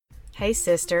Hey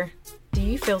sister, do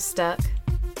you feel stuck?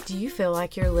 Do you feel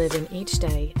like you're living each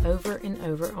day over and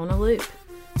over on a loop?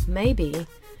 Maybe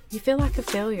you feel like a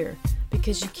failure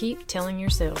because you keep telling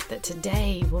yourself that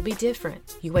today will be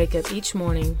different. You wake up each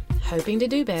morning hoping to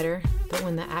do better, but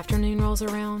when the afternoon rolls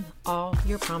around, all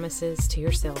your promises to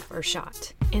yourself are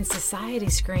shot. And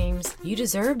society screams, you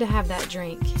deserve to have that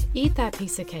drink, eat that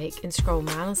piece of cake, and scroll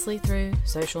mindlessly through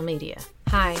social media.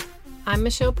 Hi, I'm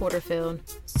Michelle Porterfield,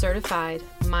 certified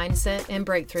mindset and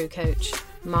breakthrough coach,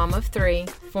 mom of 3,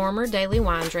 former daily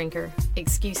wine drinker,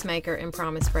 excuse maker, and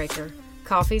promise breaker.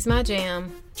 Coffee's my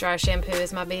jam, dry shampoo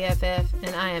is my BFF,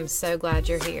 and I am so glad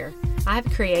you're here. I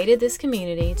have created this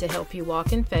community to help you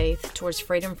walk in faith towards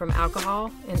freedom from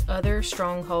alcohol and other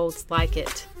strongholds like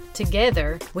it.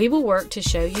 Together, we will work to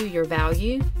show you your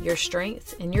value, your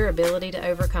strength, and your ability to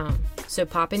overcome. So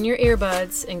pop in your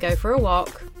earbuds and go for a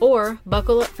walk, or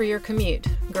buckle up for your commute.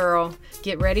 Girl,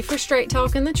 get ready for straight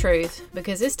talk and the truth,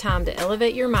 because it's time to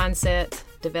elevate your mindset,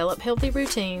 develop healthy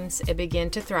routines, and begin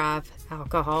to thrive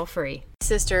alcohol-free.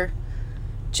 Sister,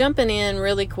 jumping in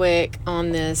really quick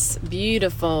on this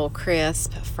beautiful,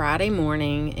 crisp Friday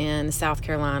morning in South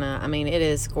Carolina. I mean, it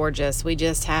is gorgeous. We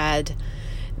just had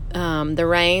the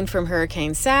rain from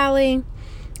Hurricane Sally,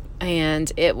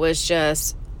 and it was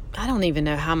just, I don't even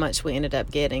know how much we ended up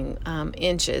getting,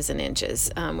 inches and inches,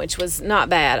 which was not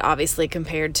bad, obviously,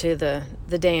 compared to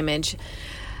the damage.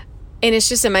 And it's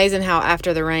just amazing how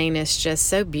after the rain, it's just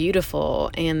so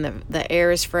beautiful, and the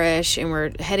air is fresh, and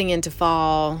we're heading into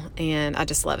fall, and I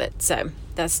just love it. So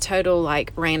that's total,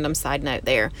 random side note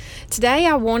there. Today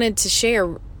I wanted to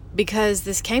share, because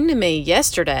this came to me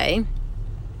yesterday,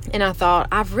 and I thought,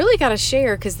 I've really got to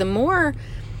share, because the more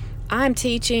I'm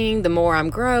teaching, the more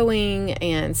I'm growing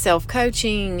and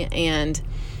self-coaching and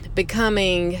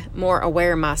becoming more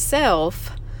aware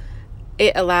myself,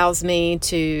 it allows me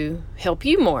to help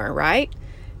you more, right?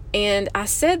 And I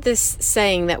said this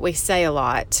saying that we say a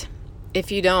lot.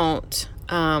 If you don't,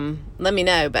 let me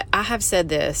know. But I have said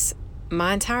this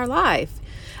my entire life.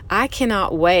 I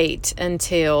cannot wait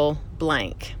until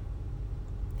blank.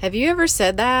 Have you ever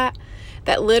said that?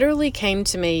 That literally came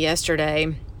to me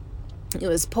yesterday. It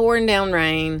was pouring down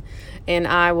rain, and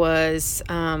I was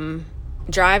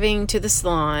driving to the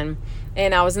salon,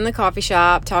 and I was in the coffee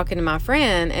shop talking to my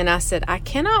friend, and I said, I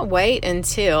cannot wait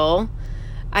until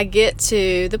I get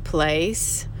to the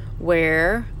place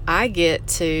where I get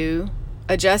to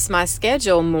adjust my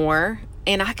schedule more,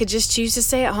 and I could just choose to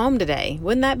stay at home today.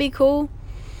 Wouldn't that be cool?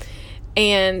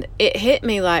 And it hit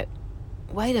me like,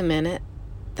 wait a minute,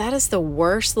 that is the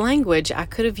worst language I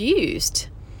could have used.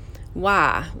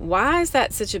 Why? Why is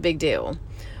that such a big deal?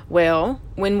 Well,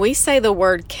 when we say the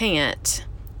word can't,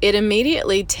 it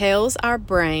immediately tells our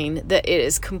brain that it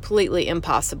is completely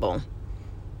impossible.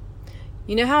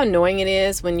 You know how annoying it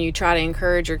is when you try to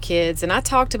encourage your kids? And I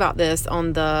talked about this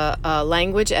on the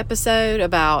language episode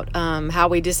about how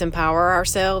we disempower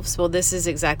ourselves. Well, this is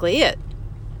exactly it.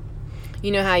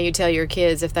 You know how you tell your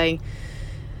kids if they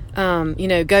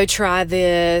go try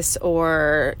this,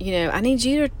 or, I need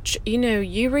you to,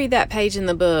 you read that page in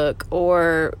the book,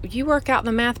 or you work out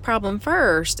the math problem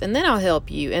first, and then I'll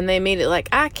help you. And they immediately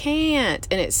I can't.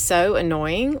 And it's so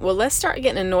annoying. Well, let's start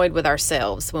getting annoyed with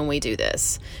ourselves when we do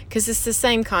this, because it's the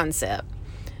same concept.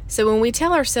 So when we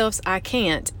tell ourselves, I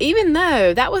can't, even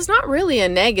though that was not really a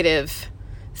negative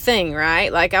thing,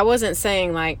 right? I wasn't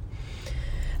saying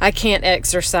I can't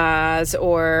exercise,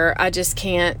 or I just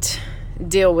can't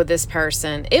deal with this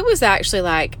person. It was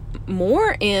actually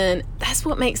more in, that's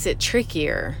what makes it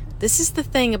trickier. This is the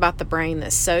thing about the brain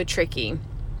that's so tricky.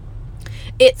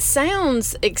 It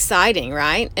sounds exciting,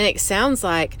 right? And it sounds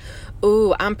like,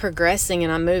 ooh, I'm progressing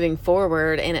and I'm moving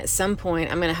forward, and at some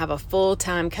point I'm going to have a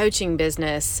full-time coaching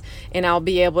business, and I'll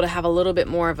be able to have a little bit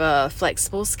more of a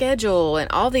flexible schedule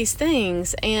and all these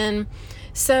things. And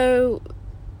so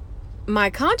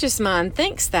my conscious mind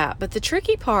thinks that, but the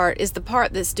tricky part is the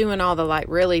part that's doing all the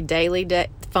really daily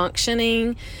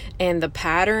functioning and the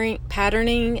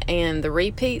patterning and the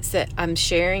repeats that I'm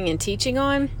sharing and teaching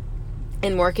on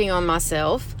and working on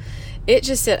myself. It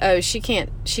just said, oh, she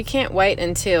can't wait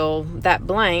until that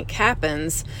blank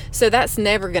happens. So that's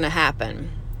never going to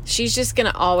happen. She's just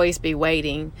going to always be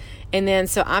waiting. And then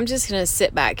so I'm just going to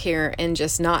sit back here and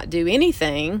just not do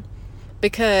anything,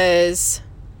 because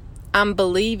I'm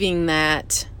believing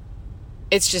that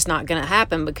it's just not going to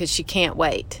happen because she can't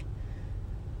wait.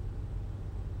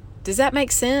 Does that make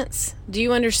sense? Do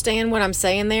you understand what I'm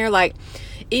saying there?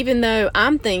 Even though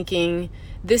I'm thinking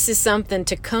this is something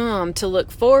to come, to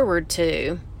look forward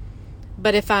to,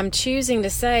 but if I'm choosing to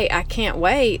say I can't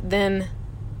wait, then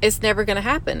it's never going to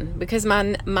happen, because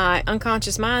my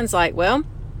unconscious mind's well,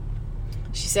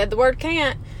 She said the word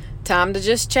can't. Time to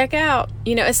just check out.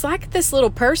 It's like this little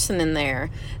person in there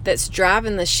that's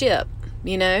driving the ship,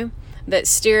 that's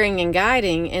steering and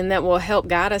guiding, and that will help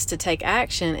guide us to take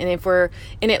action.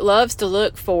 And it loves to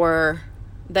look for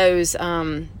those,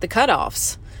 the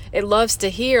cutoffs. It loves to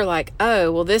hear like,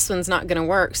 oh, well, this one's not going to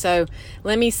work. So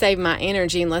let me save my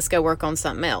energy and let's go work on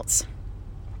something else.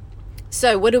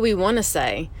 So what do we want to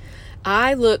say?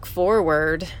 I look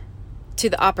forward to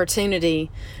the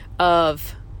opportunity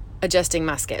of adjusting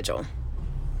my schedule.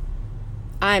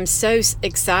 I am so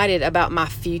excited about my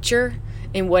future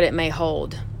and what it may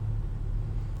hold.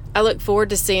 I look forward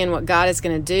to seeing what God is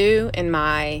going to do in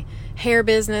my hair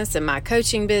business and my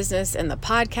coaching business and the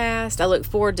podcast. I look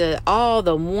forward to all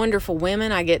the wonderful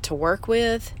women I get to work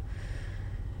with.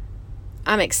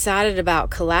 I'm excited about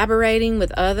collaborating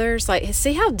with others. Like,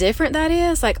 see how different that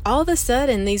is? Like, all of a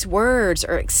sudden, these words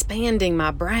are expanding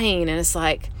my brain, and it's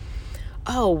like,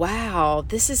 oh, wow,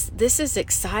 this is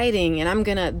exciting,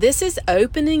 and this is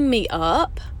opening me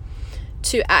up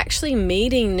to actually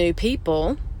meeting new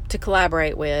people to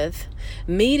collaborate with,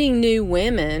 meeting new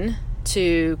women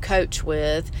to coach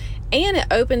with, and it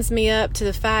opens me up to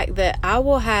the fact that I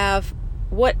will have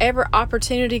whatever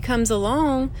opportunity comes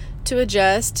along to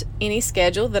adjust any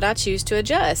schedule that I choose to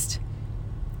adjust.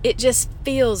 It just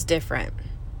feels different.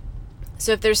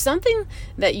 So if there's something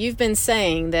that you've been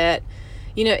saying that,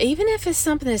 even if it's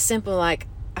something as simple like,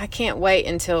 I can't wait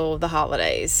until the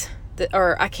holidays,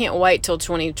 or I can't wait till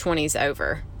 2020 is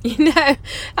over.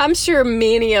 I'm sure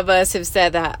many of us have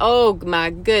said that. Oh my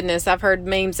goodness, I've heard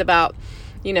memes about,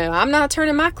 I'm not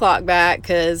turning my clock back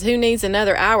because who needs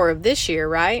another hour of this year,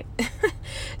 right?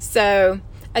 So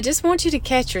I just want you to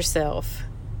catch yourself.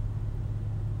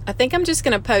 I think I'm just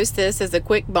going to post this as a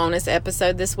quick bonus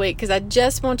episode this week because I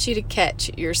just want you to catch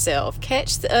yourself.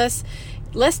 Catch us.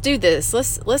 Let's do this.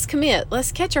 Let's commit.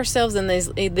 Let's catch ourselves in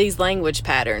these language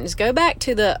patterns. Go back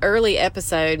to the early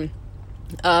episode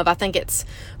of, I think it's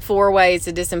 4 ways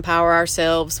to disempower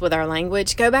ourselves with our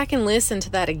language. Go back and listen to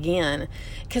that again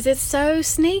because it's so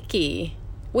sneaky.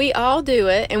 We all do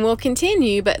it and we'll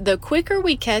continue, but the quicker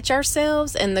we catch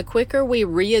ourselves and the quicker we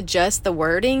readjust the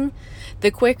wording,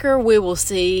 the quicker we will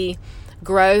see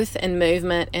growth and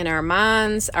movement in our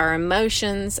minds, our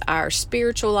emotions, our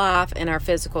spiritual life, and our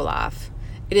physical life.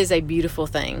 It is a beautiful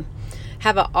thing.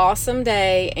 Have an awesome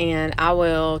day, and I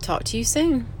will talk to you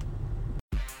soon.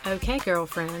 Okay,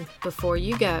 girlfriend, before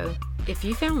you go, if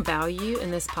you found value in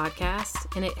this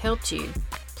podcast and it helped you,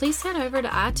 please head over to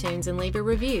iTunes and leave a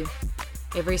review.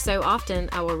 Every so often,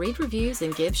 I will read reviews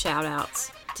and give shout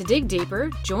outs. To dig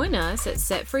deeper, join us at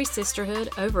Set Free Sisterhood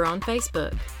over on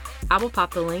Facebook. I will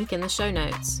pop the link in the show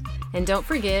notes. And don't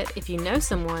forget, if you know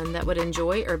someone that would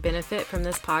enjoy or benefit from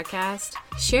this podcast,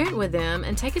 share it with them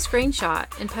and take a screenshot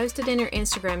and post it in your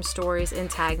Instagram stories and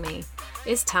tag me.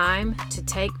 It's time to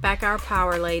take back our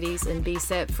power, ladies, and be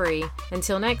set free.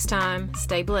 Until next time,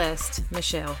 stay blessed.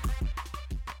 Michelle.